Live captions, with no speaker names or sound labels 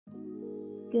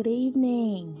Good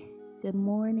evening, good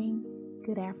morning,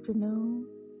 good afternoon.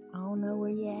 I don't know where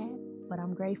you're at, but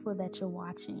I'm grateful that you're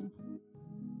watching,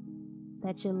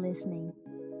 that you're listening.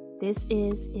 This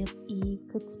is If Eve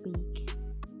Could Speak.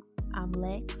 I'm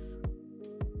Lex.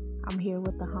 I'm here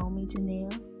with the homie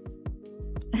Janelle.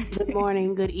 Good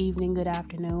morning, good evening, good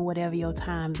afternoon, whatever your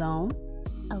time zone.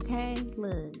 Okay,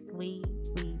 look, we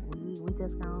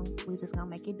just gonna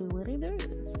make it do what it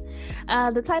is.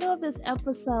 The title of this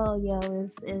episode,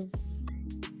 is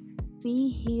Be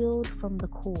Healed from the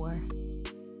Core.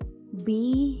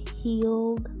 Be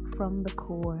healed from the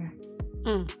core.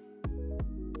 And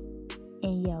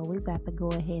we about to go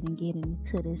ahead and get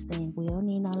into this thing. We don't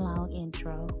need no long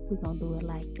intro. We're gonna do it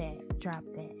like that. Drop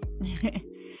that.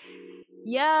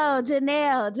 Yo,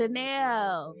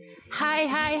 Janelle.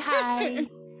 Hi.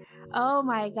 Oh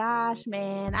my gosh,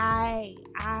 man. I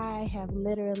have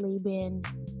literally been,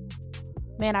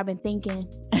 I've been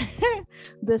thinking.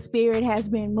 The spirit has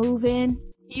been moving.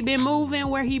 He been moving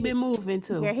where he been moving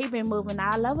to. Yeah, he been moving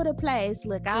all over the place.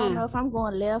 Look, I don't know if I'm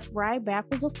going left, right,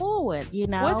 backwards, or forward.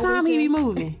 What time he be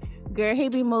moving? Girl, he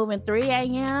be moving 3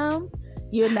 a.m.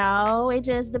 It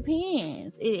just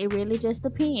depends. It really just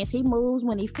depends. He moves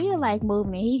when he feel like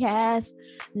moving. He has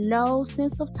no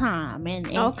sense of time, and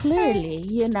clearly,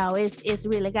 it's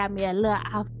really got me a little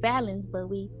off balance. But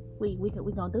we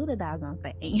gonna do the doggone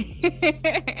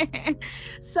thing.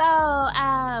 So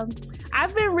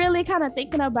I've been really kind of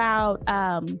thinking about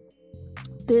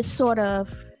this sort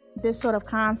of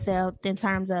concept in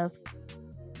terms of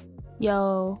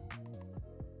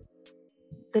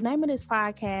the name of this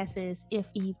podcast is If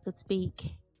Eve Could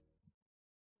Speak.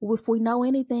 If we know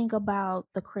anything about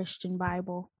the Christian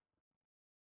Bible,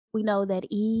 we know that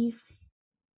Eve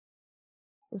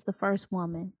is the first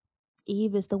woman.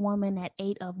 Eve is the woman that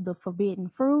ate of the forbidden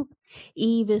fruit.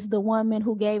 Eve is the woman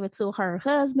who gave it to her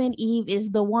husband. Eve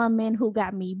is the woman who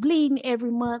got me bleeding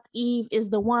every month. Eve is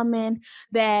the woman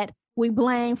that we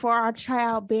blame for our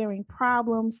childbearing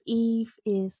problems. Eve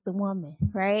is the woman,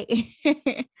 right?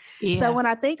 Yeah. So when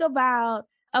I think about,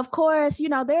 of course,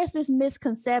 there's this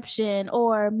misconception,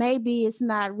 or maybe it's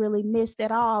not really missed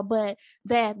at all, but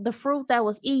that the fruit that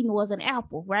was eaten was an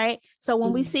apple, right? So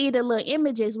when we see the little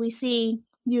images, we see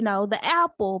the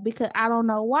apple, because I don't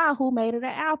know who made it an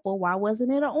apple. Why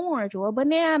wasn't it an orange or a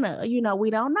banana? We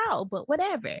don't know, but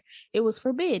whatever. It was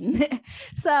forbidden.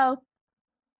 So,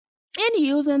 in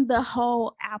using the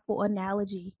whole apple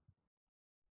analogy,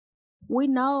 we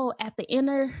know at the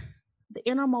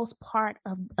innermost part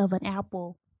of an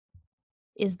apple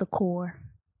is the core.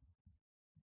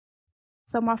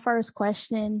 So my first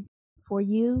question for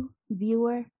you,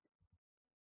 viewer,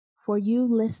 for you,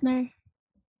 listener,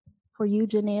 for you,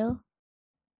 Janelle,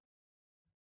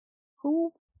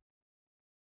 who,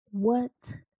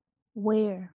 what,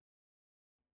 where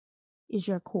is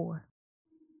your core?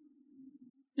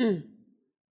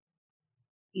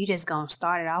 You just gonna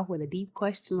start it off with a deep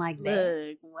question like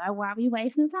that? Look, why are we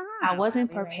wasting time? I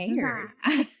wasn't prepared.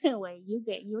 Well, you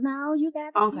got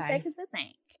a few seconds to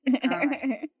think. All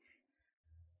right.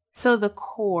 So the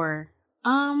core,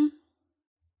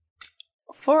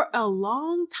 for a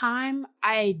long time,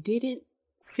 I didn't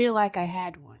feel like I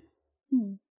had one.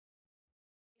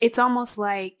 It's almost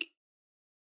like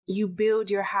you build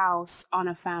your house on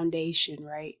a foundation,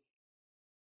 right?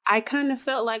 I kind of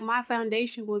felt like my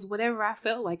foundation was whatever I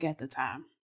felt like at the time.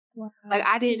 Wow. Like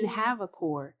I didn't have a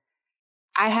core.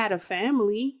 I had a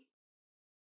family,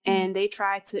 and they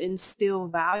tried to instill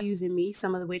values in me,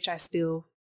 some of which I still,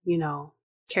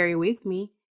 carry with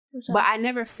me. Sure. But I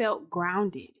never felt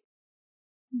grounded.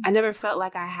 I never felt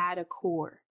like I had a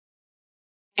core.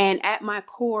 And at my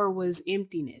core was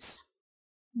emptiness.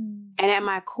 And at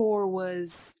my core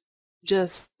was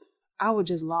I was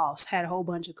just lost, had a whole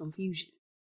bunch of confusion.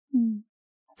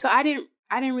 So I didn't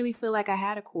really feel like I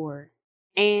had a core.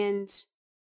 And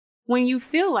when you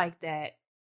feel like that,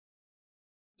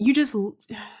 you just look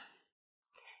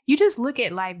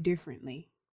at life differently.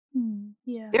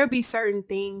 Yeah. There'll be certain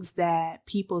things that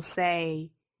people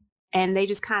say, and they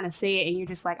just kind of say it, and you're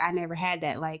just like, I never had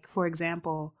that. Like, for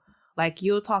example, like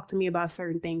you'll talk to me about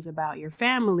certain things about your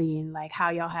family and like how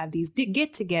y'all have these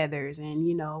get-togethers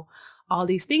and, all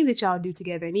these things that y'all do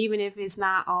together. And even if it's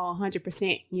not all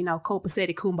 100%,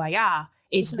 copacetic kumbaya,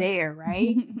 it's there,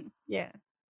 right? Yeah.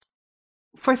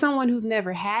 For someone who's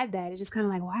never had that, it's just kind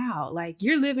of like, wow, like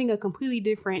you're living a completely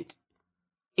different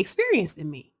experience than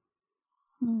me.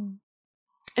 And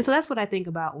so that's what I think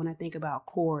about when I think about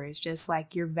core. It's just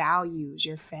like your values,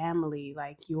 your family,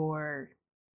 like the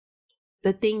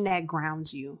thing that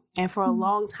grounds you. And for a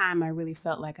long time, I really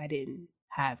felt like I didn't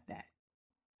have that.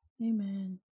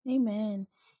 Amen.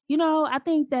 I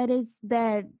think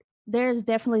that there's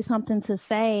definitely something to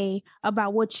say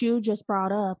about what you just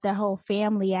brought up, that whole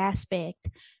family aspect.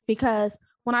 Because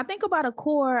when I think about a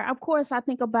core, of course, I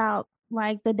think about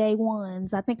like the day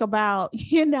ones. I think about,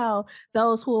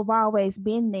 those who have always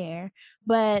been there.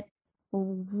 But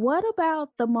what about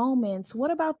the moments?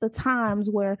 What about the times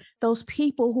where those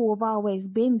people who have always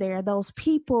been there, those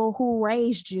people who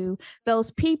raised you,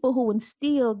 those people who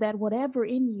instilled that whatever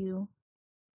in you,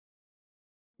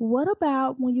 what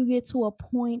about when you get to a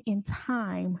point in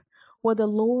time where the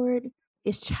Lord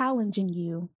is challenging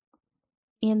you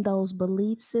in those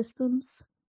belief systems,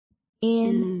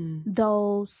 in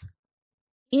those,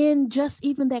 in just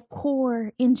even that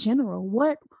core in general?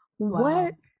 What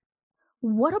about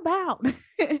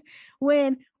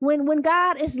when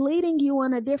God is leading you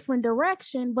in a different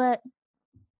direction, but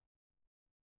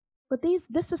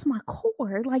this is my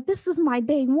core, like this is my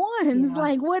day ones. Yeah.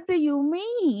 Like, what do you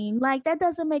mean? Like, that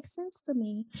doesn't make sense to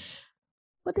me.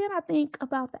 But then I think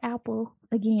about the apple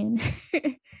again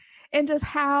and just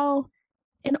how,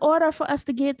 in order for us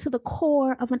to get to the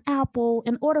core of an apple,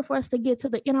 in order for us to get to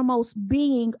the innermost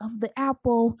being of the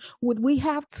apple, we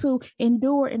have to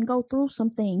endure and go through some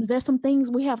things. There's some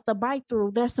things we have to bite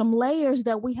through. There's some layers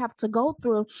that we have to go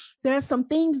through. There's some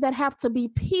things that have to be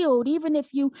peeled. Even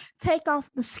if you take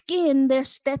off the skin,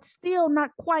 that's still not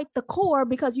quite the core,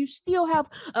 because you still have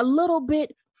a little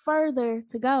bit further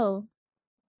to go.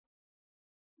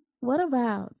 What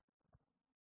about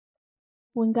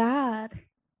when God,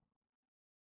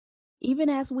 even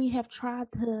as we have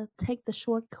tried to take the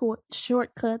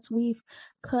shortcuts, we've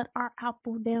cut our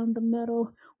apple down the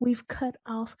middle, we've cut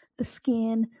off the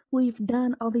skin, we've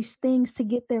done all these things to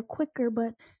get there quicker,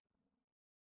 but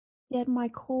yet my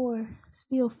core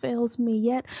still fails me.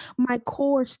 Yet my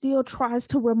core still tries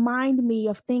to remind me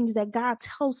of things that God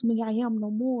tells me I am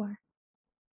no more.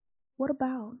 What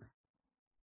about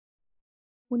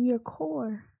when your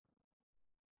core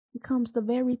becomes the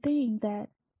very thing that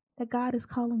God is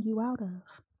calling you out of?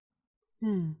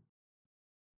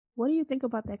 What do you think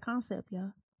about that concept,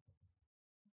 y'all?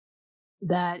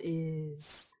 That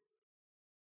is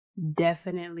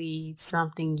definitely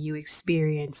something you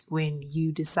experience when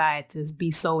you decide to be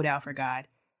sold out for God.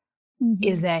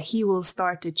 Is that He will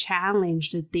start to challenge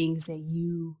the things that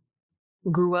you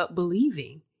grew up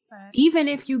believing. Right. Even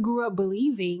if you grew up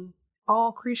believing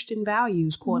all Christian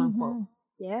values, quote unquote.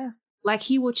 Yeah. Like,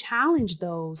 He will challenge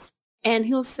those, and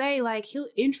He'll say, like, He'll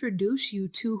introduce you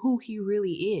to who He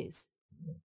really is.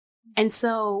 And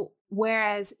so,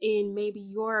 whereas in maybe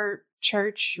your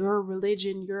church, your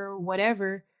religion, your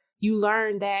whatever, you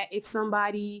learn that if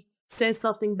somebody says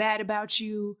something bad about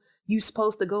you, you're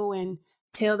supposed to go and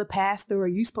tell the pastor, or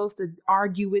you're supposed to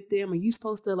argue with them, or you're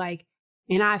supposed to, like,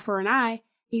 an eye for an eye.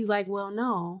 He's like, well,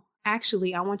 no,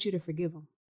 actually, I want you to forgive them.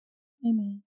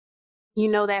 Amen. You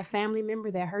know, that family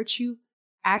member that hurt you,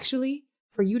 actually,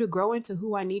 for you to grow into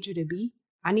who I need you to be,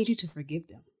 I need you to forgive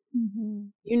them.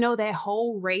 You know, that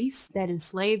whole race that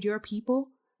enslaved your people,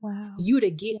 wow, you to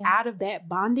get out of that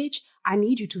bondage, I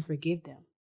need you to forgive them.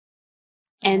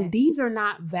 And these are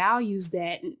not values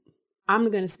that,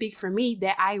 I'm going to speak for me,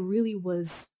 that I really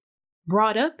was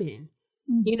brought up in.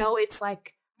 You know, it's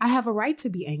like, I have a right to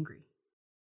be angry.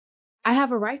 I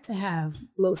have a right to have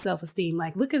low self-esteem.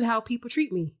 Like, look at how people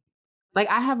treat me. Like,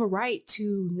 I have a right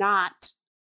to not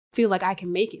feel like I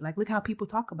can make it. Like, look how people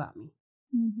talk about me.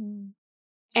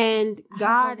 And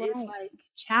God is like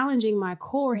challenging my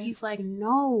core. He's like,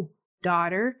 no,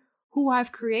 daughter, who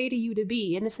I've created you to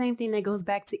be. And the same thing that goes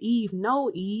back to Eve.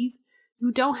 No, Eve,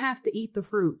 you don't have to eat the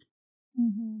fruit.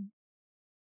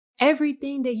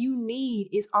 Everything that you need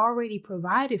is already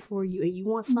provided for you, and you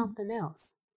want something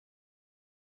else.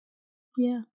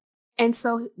 Yeah. And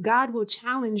so God will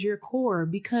challenge your core,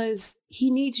 because He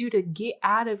needs you to get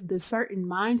out of the certain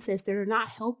mindsets that are not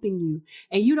helping you.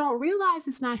 And you don't realize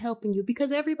it's not helping you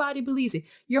because everybody believes it.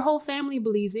 Your whole family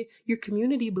believes it. Your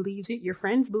community believes it. Your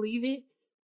friends believe it.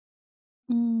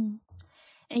 And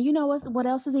you know what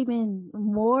else is even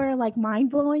more like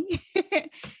mind-blowing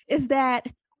is that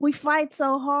we fight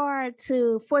so hard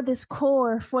for this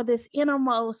core, for this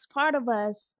innermost part of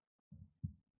us,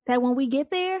 that when we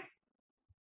get there,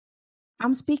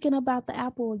 I'm speaking about the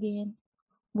apple again.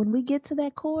 When we get to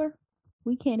that core,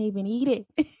 we can't even eat it.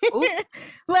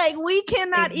 Like, we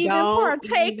cannot even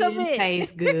partake of it.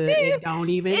 Tastes good. It don't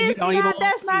even.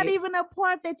 That's not even a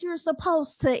part that you're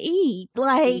supposed to eat.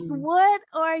 Like, what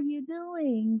are you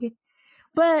doing?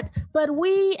 But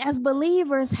we as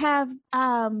believers have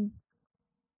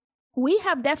we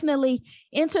have definitely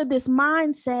entered this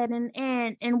mindset,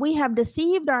 and we have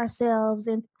deceived ourselves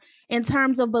in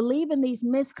terms of believing these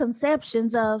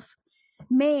misconceptions of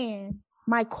man,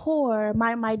 my core,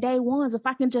 my day ones, if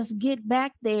I can just get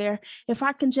back there, if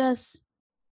I can just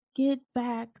get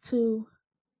back to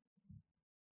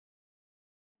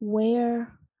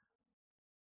where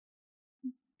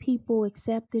people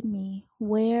accepted me,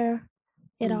 where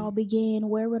it all began,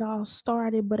 where it all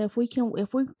started. But if we can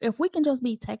just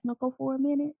be technical for a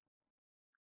minute,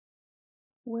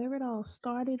 where it all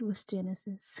started was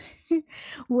Genesis.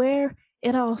 Where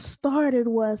it all started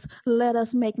was, let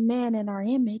us make man in our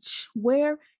image.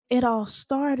 Where it all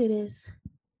started is,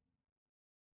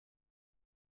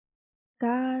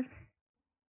 God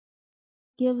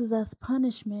gives us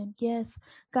punishment. Yes,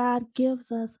 God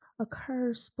gives us a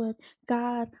curse, but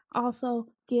God also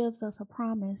gives us a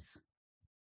promise.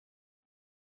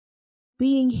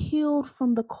 Being healed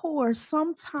from the core,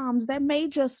 sometimes that may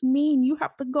just mean you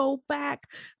have to go back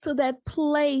to that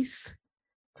place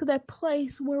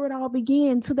where it all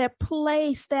began, to that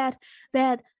place that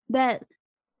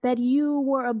you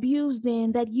were abused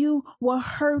in, that you were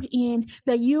hurt in,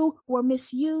 that you were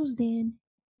misused in.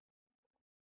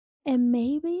 And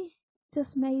maybe,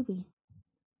 just maybe,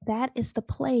 that is the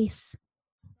place.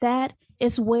 That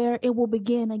is where it will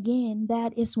begin again.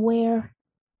 That is where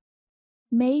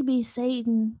maybe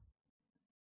Satan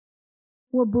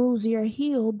will bruise your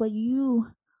heel, but you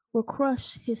will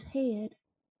crush his head.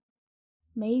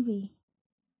 Maybe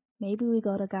we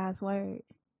go to God's word.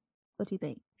 What do you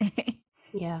think?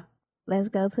 Yeah. Let's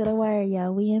go to the word,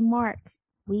 y'all. We in Mark.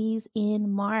 We's in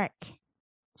Mark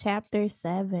chapter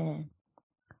 7.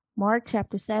 Mark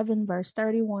chapter 7, verse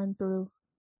 31 through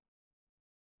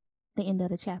the end of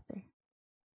the chapter.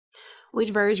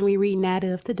 Which version we reading out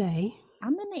of today?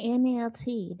 I'm in the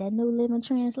NLT, that New Living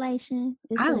Translation.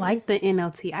 I like the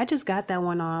NLT. I just got that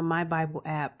one on my Bible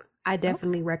app. I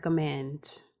definitely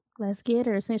recommend. Let's get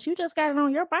her. Since you just got it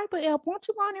on your Bible app, why don't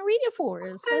you go on and read it for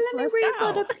us? Okay, let me read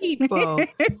for the people.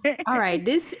 All right,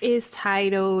 this is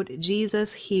titled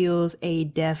Jesus Heals a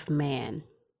Deaf Man.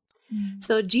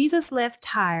 So Jesus left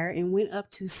Tyre and went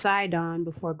up to Sidon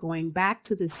before going back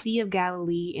to the Sea of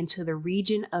Galilee into the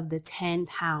region of the 10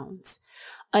 towns.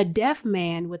 A deaf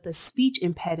man with a speech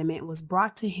impediment was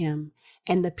brought to him,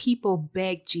 and the people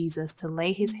begged Jesus to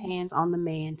lay his hands on the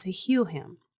man to heal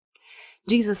him.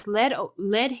 Jesus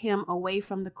led him away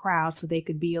from the crowd so they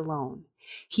could be alone.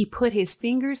 He put his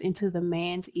fingers into the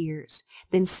man's ears.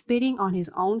 Then, spitting on his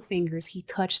own fingers, he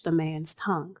touched the man's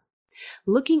tongue.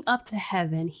 Looking up to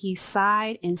heaven, he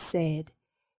sighed and said,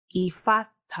 Ephata.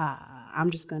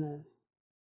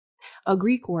 A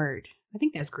Greek word. I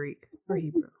think that's Greek or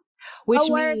Hebrew. Which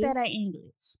a word that ain't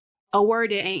English. A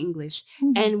word that ain't English.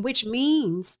 And which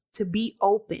means to be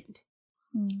opened.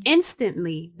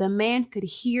 Instantly, the man could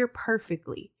hear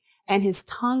perfectly, and his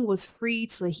tongue was freed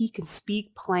so that he could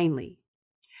speak plainly.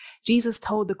 Jesus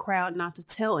told the crowd not to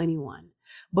tell anyone,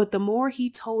 but the more he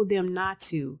told them not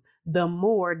to, the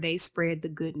more they spread the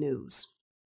good news.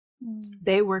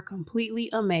 They were completely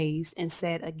amazed and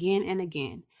said again and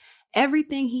again,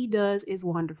 everything he does is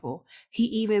wonderful. He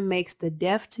even makes the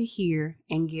deaf to hear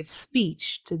and gives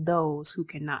speech to those who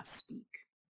cannot speak.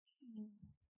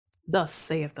 Thus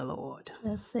saith the Lord.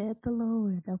 Thus saith the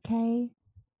Lord, okay?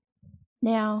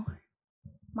 Now,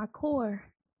 my core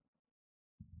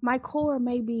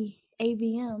may be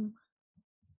AVM,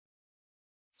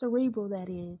 cerebral that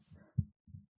is.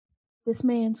 This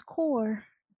man's core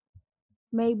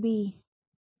may be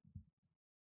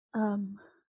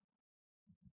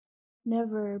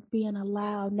never being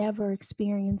allowed, never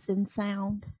experiencing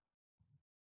sound,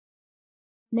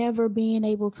 never being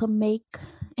able to make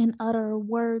and utter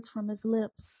words from his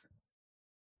lips.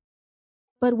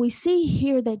 But we see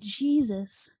here that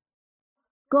Jesus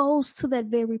goes to that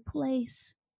very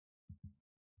place,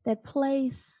 that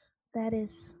place that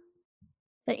is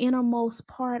the innermost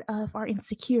part of our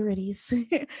insecurities,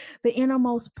 the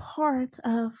innermost part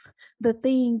of the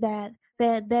thing that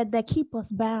keep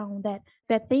us bound,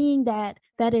 that thing that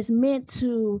is meant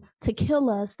to kill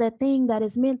us, that thing that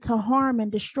is meant to harm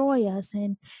and destroy us,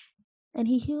 and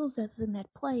he heals us in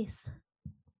that place.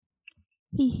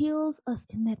 He heals us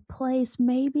in that place.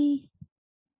 Maybe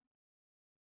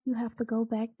you have to go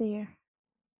back there.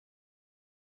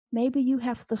 Maybe you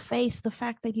have to face the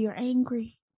fact that you're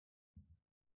angry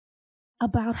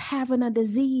about having a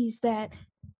disease that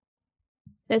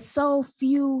so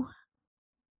few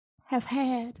have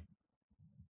had.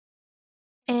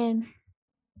 And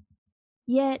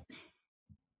yet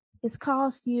it's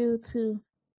caused you to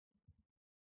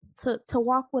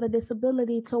walk with a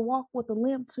disability, to walk with a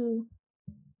limp, to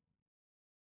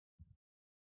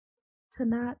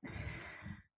not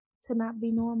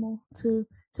be normal, to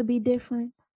be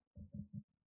different.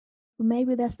 But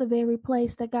maybe that's the very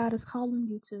place that God is calling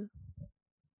you to.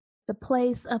 The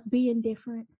place of being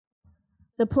different.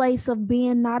 The place of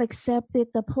being not accepted.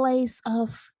 The place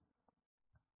of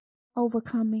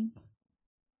overcoming.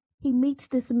 He meets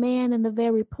this man in the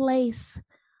very place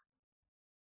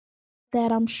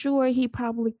that I'm sure he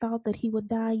probably thought that he would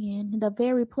die in the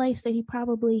very place that he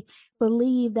probably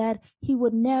believed that he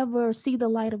would never see the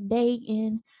light of day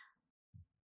in.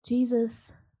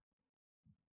 Jesus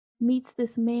meets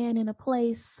this man in a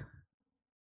place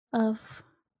of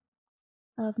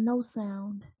no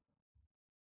sound,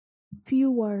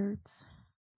 few words,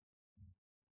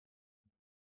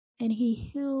 and he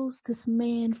heals this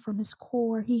man from his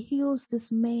core. He heals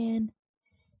this man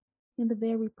in the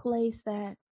very place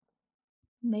that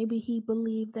maybe he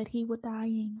believed that he would die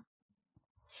in.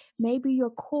 Maybe your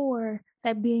core,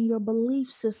 that being your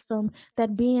belief system,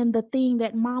 that being the thing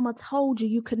that mama told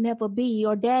you could never be,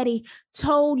 or daddy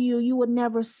told you would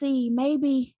never see.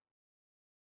 Maybe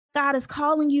God is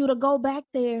calling you to go back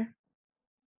there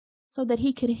so that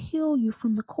he can heal you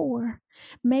from the core.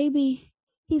 Maybe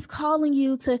he's calling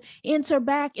you to enter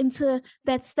back into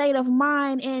that state of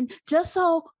mind, and just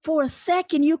so for a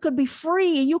second you could be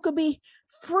free, and you could be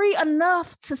free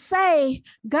enough to say,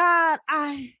 God,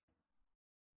 I'm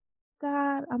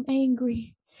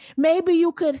angry. Maybe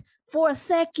you could for a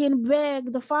second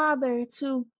beg the Father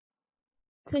to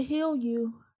heal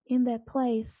you in that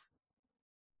place.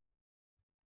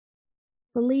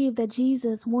 Believe that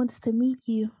Jesus wants to meet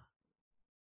you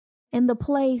in the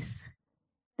place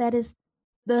that is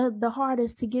the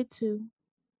hardest to get to,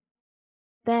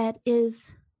 that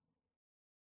is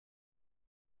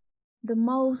the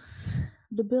most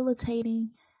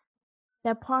debilitating,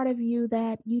 that part of you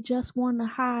that you just want to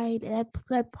hide,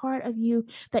 that part of you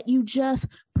that you just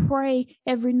pray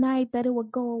every night that it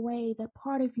would go away, that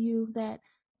part of you that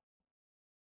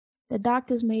the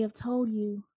doctors may have told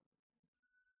you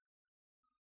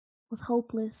was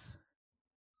hopeless,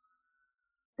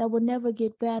 that would never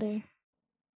get better,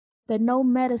 that no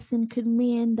medicine could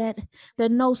mend,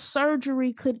 that no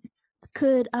surgery could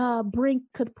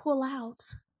pull out.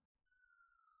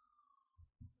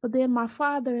 But then my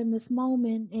Father in this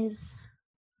moment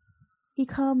he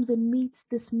comes and meets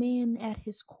this man at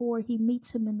his core. He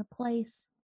meets him in the place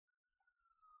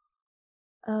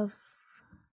of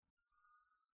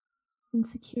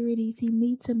insecurities. He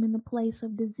meets him in the place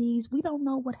of disease. We don't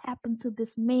know what happened to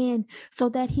this man so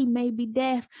that he may be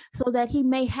deaf, so that he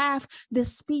may have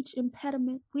this speech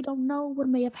impediment. We don't know what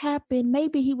may have happened.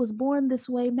 Maybe he was born this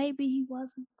way. Maybe he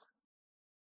wasn't.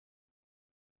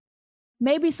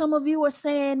 Maybe some of you are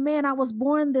saying, man, I was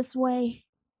born this way.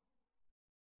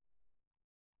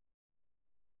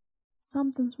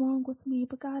 Something's wrong with me.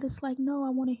 But God is like, no,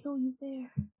 I want to heal you there.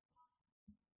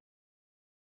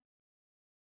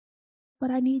 But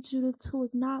I need you to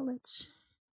acknowledge,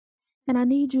 and I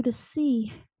need you to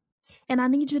see, and I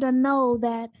need you to know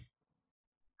that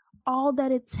all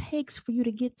that it takes for you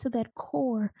to get to that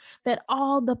core, that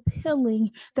all the peeling,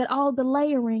 that all the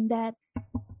layering, that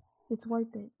it's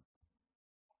worth it.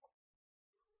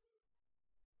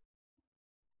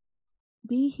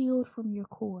 Be healed from your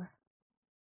core.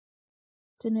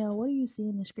 Janelle, what do you see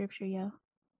in the scripture, yo?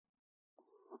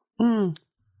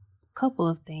 Couple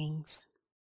of things.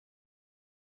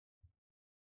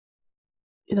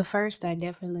 The first, I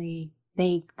definitely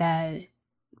think that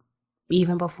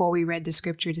even before we read the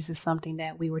scripture, this is something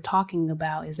that we were talking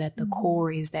about, is that the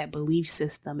core is that belief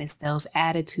system. It's those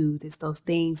attitudes. It's those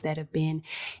things that have been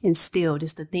instilled.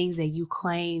 It's the things that you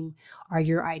claim are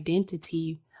your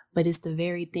identity, but it's the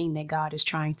very thing that God is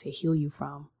trying to heal you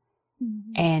from.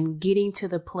 And getting to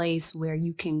the place where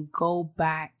you can go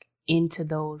back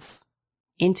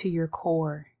into your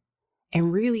core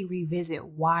and really revisit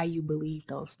why you believe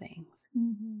those things.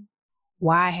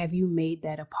 Why have you made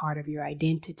that a part of your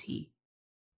identity?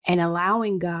 And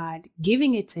allowing God,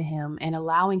 giving it to him and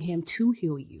allowing him to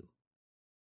heal you.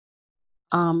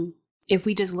 If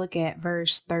we just look at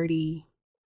verse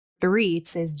 33, it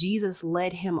says Jesus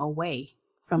led him away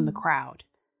from the crowd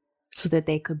so that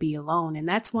they could be alone. And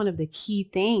that's one of the key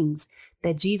things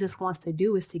that Jesus wants to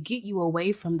do, is to get you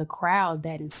away from the crowd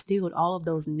that instilled all of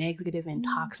those negative and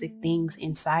toxic things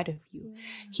inside of you.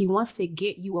 He wants to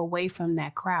get you away from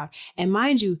that crowd. And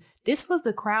mind you, this was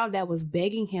the crowd that was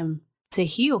begging him to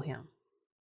heal him.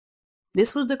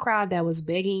 This was the crowd that was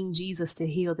begging Jesus to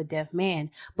heal the deaf man.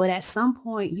 But at some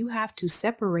point, you have to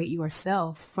separate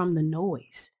yourself from the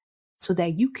noise so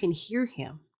that you can hear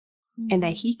him and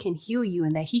that he can heal you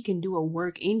and that he can do a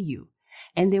work in you.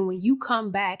 And then when you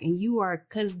come back and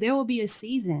because there will be a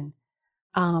season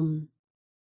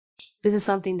This is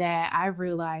something that I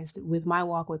realized with my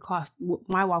walk with Christ.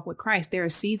 There are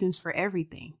seasons for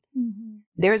everything. Mm-hmm.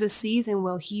 There's a season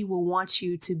where he will want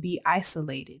you to be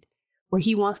isolated, where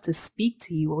he wants to speak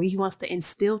to you, where he wants to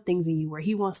instill things in you, where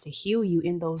he wants to heal you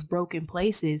in those broken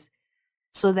places,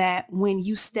 so that when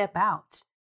you step out,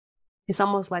 it's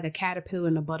almost like a caterpillar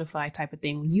and a butterfly type of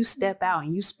thing. When you step out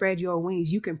and you spread your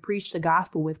wings, you can preach the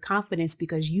gospel with confidence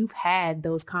because you've had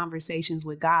those conversations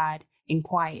with God in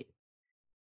quiet.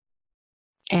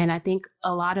 And I think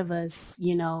a lot of us,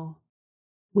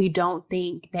 we don't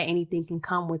think that anything can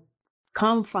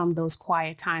come from those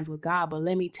quiet times with God. But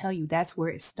let me tell you, that's where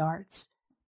it starts.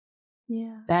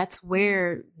 Yeah. That's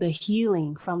where the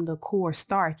healing from the core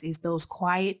starts, is those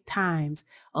quiet times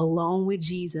alone with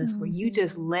Jesus, where you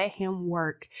just let him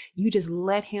work. You just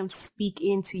let him speak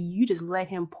into you. You just let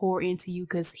him pour into you,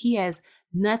 because he has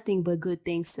nothing but good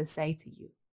things to say to you.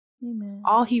 Amen.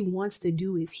 All he wants to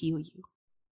do is heal you.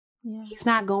 Yeah. He's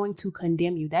not going to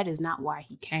condemn you. That is not why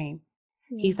he came.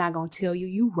 Yeah. He's not going to tell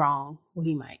you wrong. Well,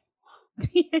 he might.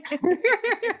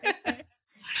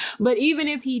 But even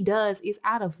if he does, it's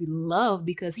out of love,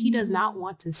 because he does not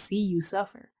want to see you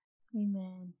suffer.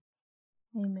 Amen.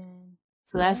 Amen.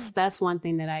 So that's one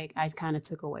thing that I kind of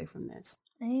took away from this.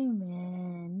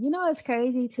 Amen. What's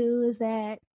crazy too is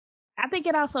that I think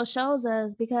it also shows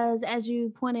us, because as you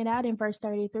pointed out in verse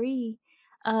 33,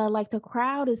 like the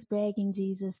crowd is begging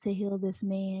Jesus to heal this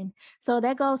man. So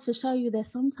that goes to show you that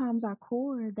sometimes our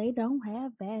core, they don't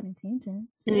have bad intentions.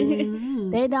 Mm-hmm.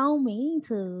 They don't mean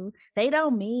to. They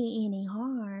don't mean any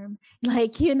harm.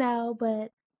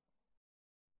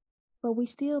 But we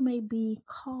still may be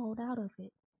called out of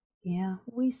it. Yeah.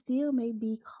 We still may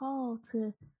be called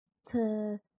to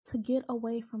get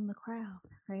away from the crowd,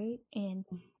 right?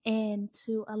 And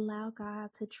to allow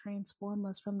God to transform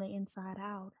us from the inside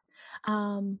out.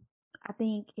 I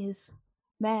think is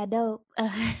mad dope.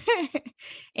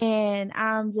 And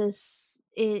I'm just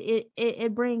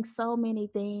it brings so many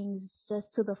things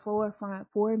just to the forefront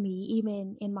for me,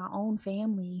 even in my own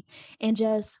family, and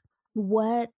just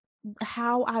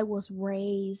how I was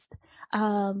raised,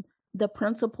 the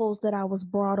principles that I was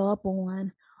brought up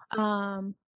on,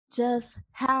 just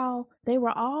how they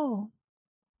were all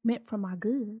meant for my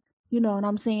good. You know what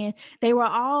I'm saying? They were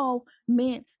all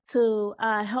meant to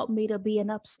help me to be an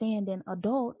upstanding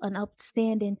adult, an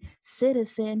upstanding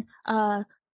citizen,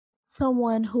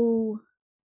 someone who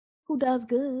does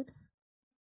good.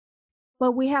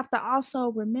 But we have to also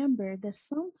remember that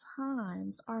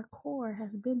sometimes our core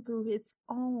has been through its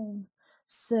own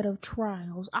set of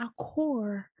trials. Our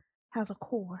core has a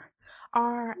core.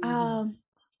 Our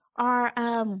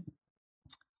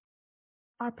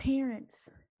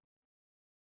parents,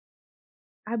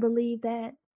 I believe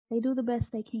that they do the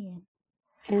best they can.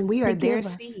 And we are their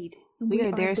seed. We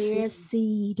are their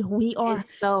seed. We are. And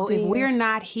so if we're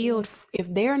not healed,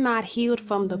 if they're not healed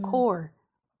from the core,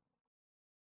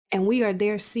 and we are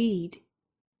their seed,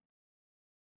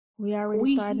 we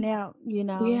already starting out,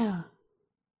 Yeah.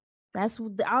 That's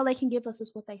all they can give us,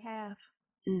 is what they have.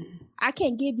 I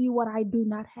can't give you what I do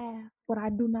not have, what I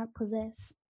do not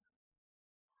possess.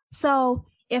 So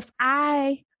if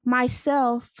I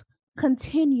myself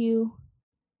continue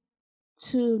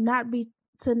to not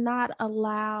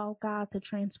allow God to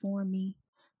transform me,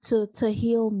 to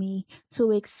heal me,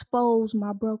 to expose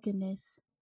my brokenness,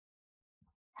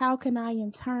 how can I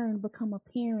in turn become a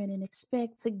parent and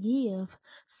expect to give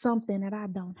something that I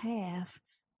don't have?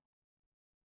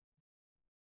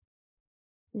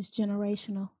 It's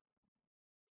generational.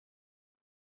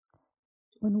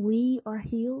 When we are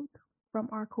healed from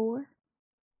our core,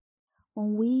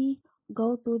 when we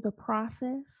go through the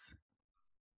process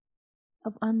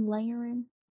of unlayering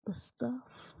the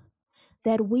stuff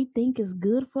that we think is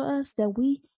good for us, that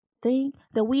we think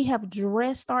that we have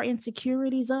dressed our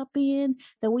insecurities up in,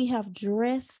 that we have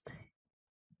dressed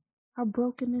our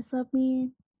brokenness up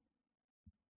in,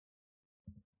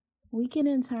 we can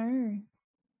in turn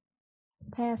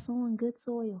pass on good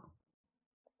soil.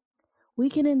 We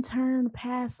can in turn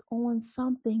pass on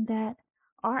something that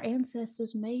our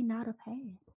ancestors may not have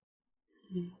had.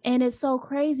 Mm-hmm. And it's so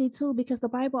crazy too, because the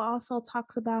Bible also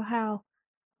talks about how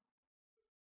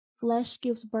flesh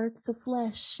gives birth to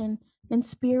flesh, and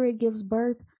spirit gives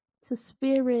birth to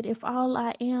spirit. If all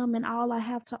I am and all I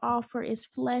have to offer is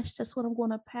flesh, that's what I'm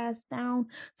going to pass down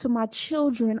to my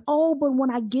children. Oh, but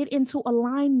when I get into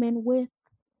alignment with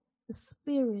the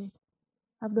spirit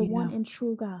of the one and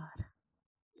true God.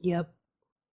 Yep.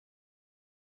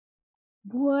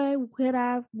 Boy,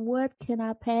 what can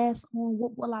I pass on?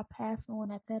 What will I pass on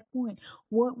at that point?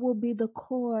 What will be the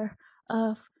core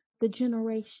of the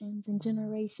generations and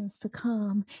generations to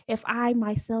come if I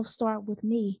myself start with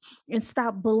me and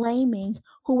stop blaming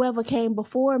whoever came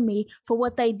before me for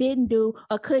what they didn't do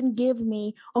or couldn't give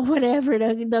me or whatever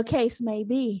the case may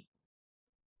be.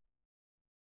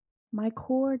 My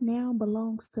core now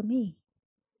belongs to me.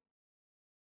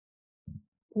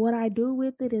 What I do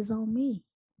with it is on me.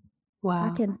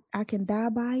 Wow. I can die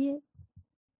by it,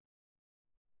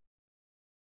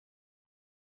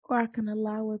 or I can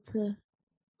allow it to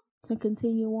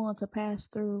continue on to pass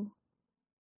through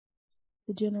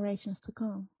the generations to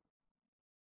come.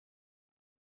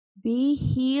 Be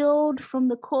healed from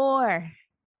the core.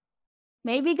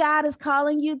 Maybe God is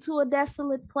calling you to a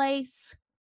desolate place.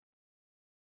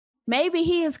 Maybe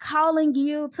he is calling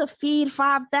you to feed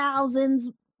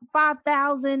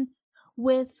 5,000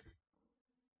 with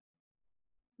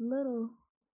little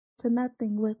to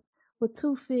nothing, with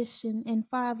 2 fish and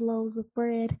 5 loaves of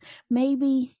bread.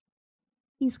 Maybe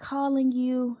he's calling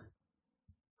you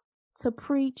to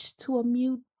preach to a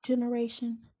mute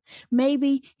generation.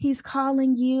 Maybe he's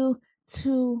calling you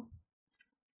to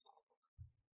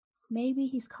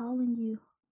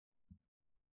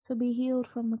be healed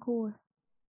from the core.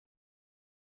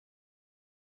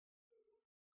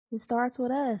 It starts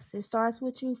with us. It starts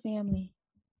with you, family.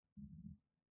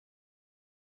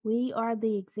 We are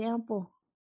the example.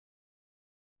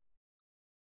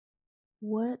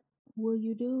 What will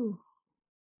you do?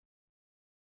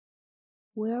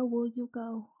 Where will you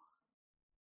go?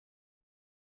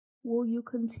 Will you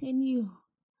continue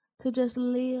to just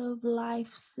live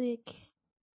life sick?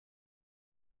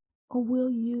 Or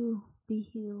will you be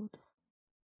healed?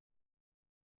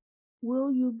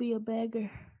 Will you be a beggar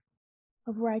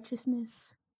of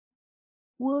righteousness?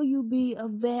 Will you be a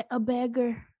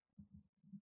beggar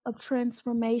of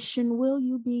transformation? Will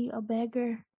you be a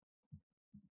beggar?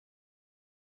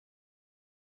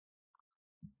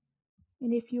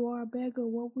 And if you are a beggar,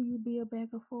 what will you be a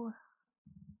beggar for?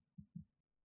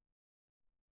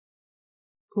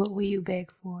 What will you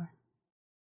beg for?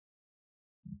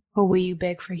 Or will you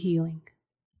beg for healing?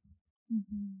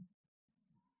 Mm-hmm.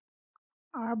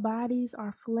 Our bodies,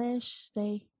 our flesh,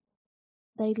 they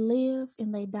live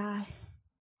and they die.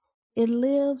 It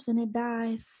lives and it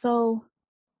dies. So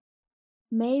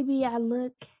maybe I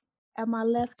look at my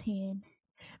left hand.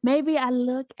 Maybe I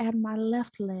look at my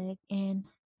left leg, and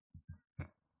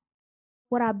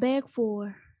what I beg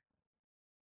for,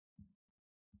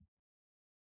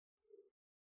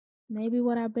 maybe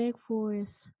what I beg for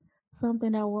is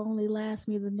something that will only last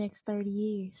me the next 30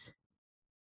 years.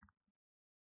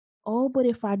 Oh, but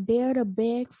if I dare to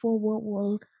beg for what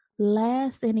will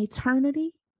last an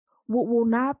eternity, what will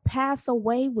not pass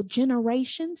away with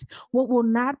generations, what will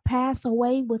not pass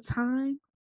away with time,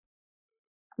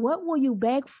 what will you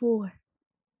beg for?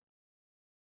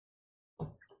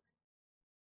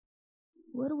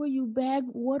 What will you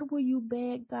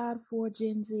beg God for,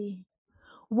 Gen Z?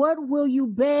 What will you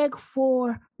beg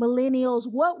for, millennials?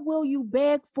 What will you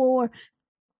beg for,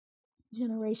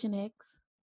 Generation X?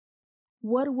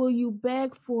 What will you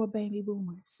beg for, baby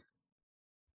boomers?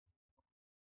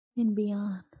 And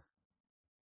beyond.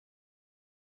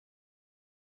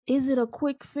 Is it a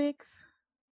quick fix?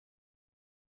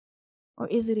 Or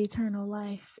is it eternal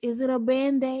life? Is it a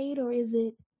band-aid or is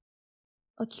it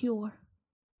a cure?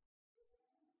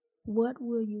 What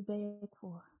will you beg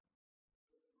for?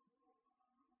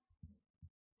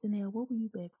 Janelle, what will you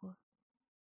beg for?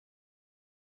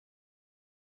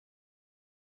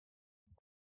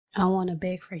 I want to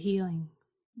beg for healing,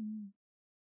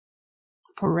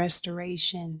 for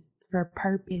restoration, for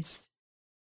purpose.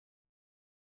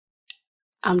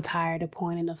 I'm tired of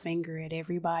pointing a finger at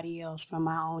everybody else for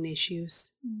my own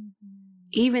issues.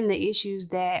 Even the issues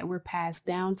that were passed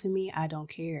down to me, I don't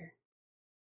care.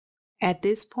 At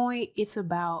this point, it's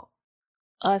about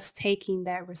us taking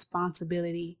that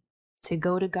responsibility to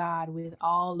go to God with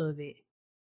all of it,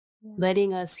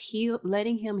 letting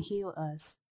him heal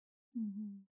us,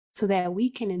 so that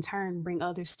we can in turn bring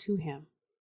others to him.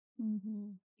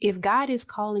 If God is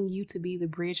calling you to be the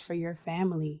bridge for your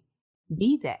family,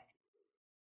 be that.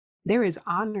 There is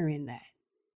honor in that.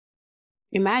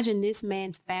 Imagine this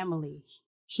man's family.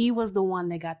 He was the one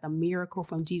that got the miracle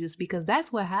from Jesus, because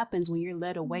that's what happens when you're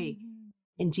led away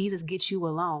and Jesus gets you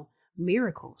alone.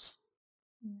 Miracles.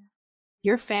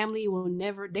 Your family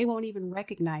they won't even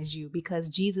recognize you because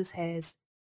Jesus has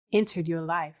entered your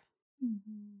life.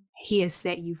 He has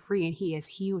set you free and he has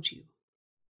healed you.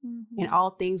 And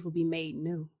all things will be made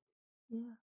new.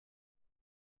 Yeah.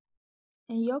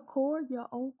 And your core, your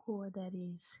old core, that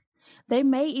is. They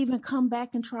may even come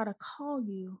back and try to call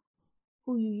you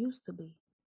who you used to be.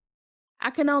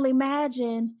 I can only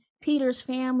imagine Peter's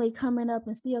family coming up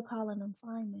and still calling him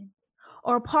Simon,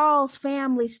 or Paul's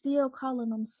family still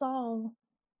calling him Saul.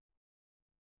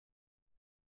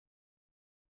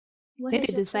 They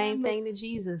did the same thing to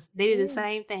Jesus. They did the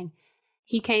same thing.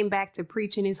 He came back to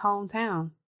preach in his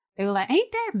hometown. They were like,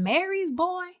 ain't that Mary's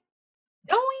boy?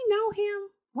 Don't we know him?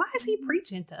 Why is he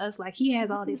preaching to us like he has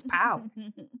all this power?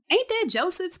 Ain't that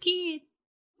Joseph's kid?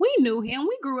 We knew him.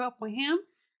 We grew up with him.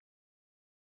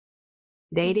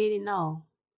 They didn't know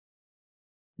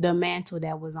the mantle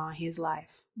that was on his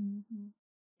life. Mm-hmm.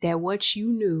 That what you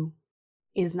knew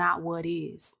is not what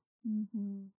is.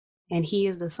 Mm-hmm. And he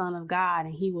is the Son of God,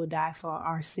 and he will die for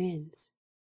our sins.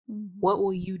 Mm-hmm. What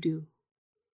will you do?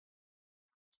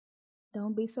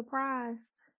 Don't be surprised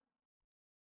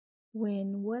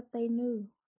when what they knew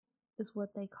is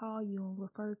what they call you and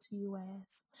refer to you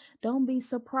as. Don't be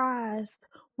surprised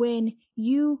when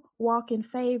you walk in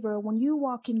favor, when you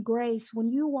walk in grace,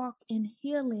 when you walk in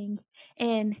healing,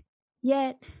 and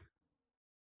yet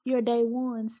your day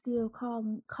ones still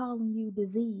calling you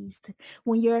diseased.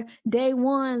 When your day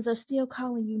ones are still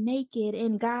calling you naked,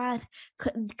 and God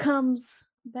comes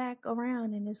back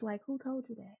around and it's like, who told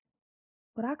you that?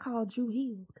 But I called you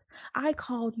healed. I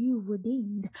called you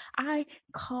redeemed. I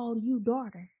called you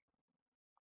daughter.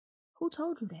 Who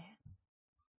told you that?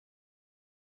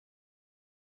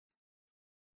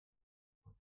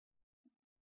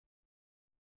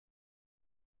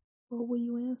 What will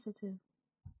you answer to?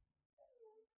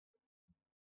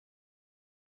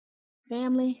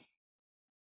 Family,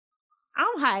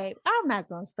 I'm hyped. I'm not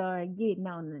gonna start getting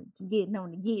on the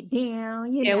get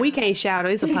down. Yeah, we can't shout.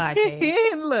 It's a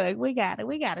podcast. Look, we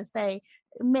gotta stay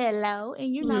mellow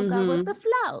and go with the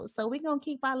flow. So we're gonna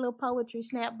keep our little poetry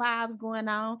snap vibes going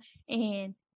on.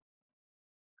 And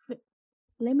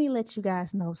let me let you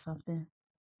guys know something.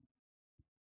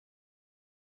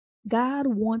 God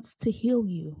wants to heal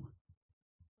you,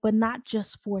 but not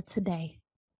just for today.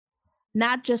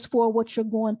 Not just for what you're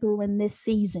going through in this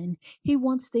season. He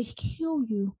wants to heal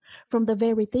you from the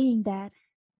very thing that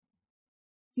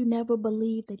you never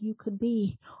believed that you could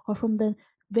be, or from the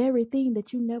very thing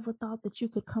that you never thought that you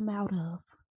could come out of.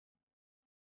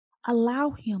 Allow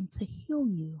him to heal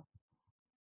you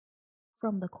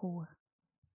from the core.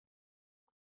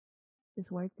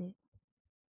 It's worth it.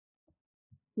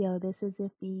 Yo, this is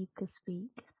If Eve Could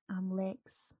Speak. I'm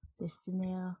Lex. This is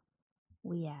Janelle.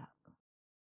 We out.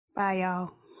 Bye,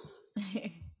 y'all.